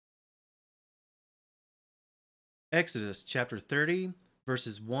Exodus chapter 30,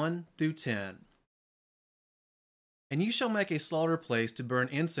 verses 1 through 10. And you shall make a slaughter place to burn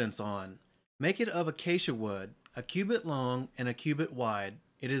incense on. Make it of acacia wood, a cubit long and a cubit wide.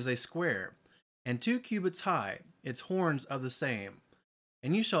 It is a square, and 2 cubits high, its horns of the same.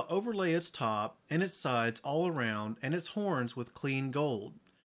 And you shall overlay its top and its sides all around, and its horns with clean gold.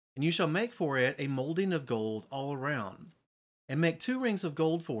 And you shall make for it a molding of gold all around. And make 2 rings of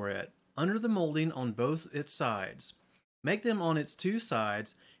gold for it, under the molding on both its sides. Make them on its 2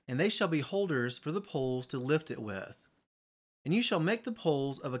 sides, and they shall be holders for the poles to lift it with. And you shall make the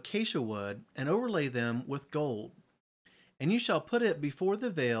poles of acacia wood, and overlay them with gold. And you shall put it before the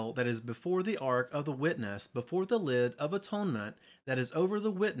veil that is before the ark of the witness, before the lid of atonement that is over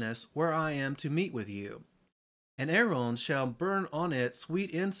the witness, where I am to meet with you. And Aaron shall burn on it sweet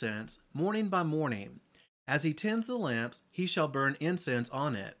incense, morning by morning. As he tends the lamps, he shall burn incense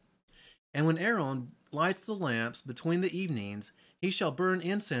on it. And when Aaron lights the lamps between the evenings, he shall burn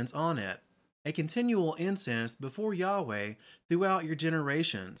incense on it, a continual incense before Yahweh throughout your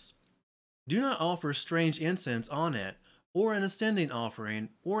generations. Do not offer strange incense on it, or an ascending offering,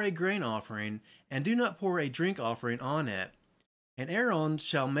 or a grain offering, and do not pour a drink offering on it. And Aaron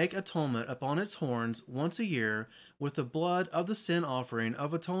shall make atonement upon its horns once a year with the blood of the sin offering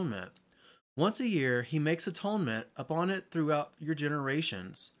of atonement. Once a year he makes atonement upon it throughout your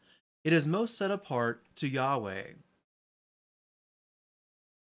generations. It is most set apart to Yahweh.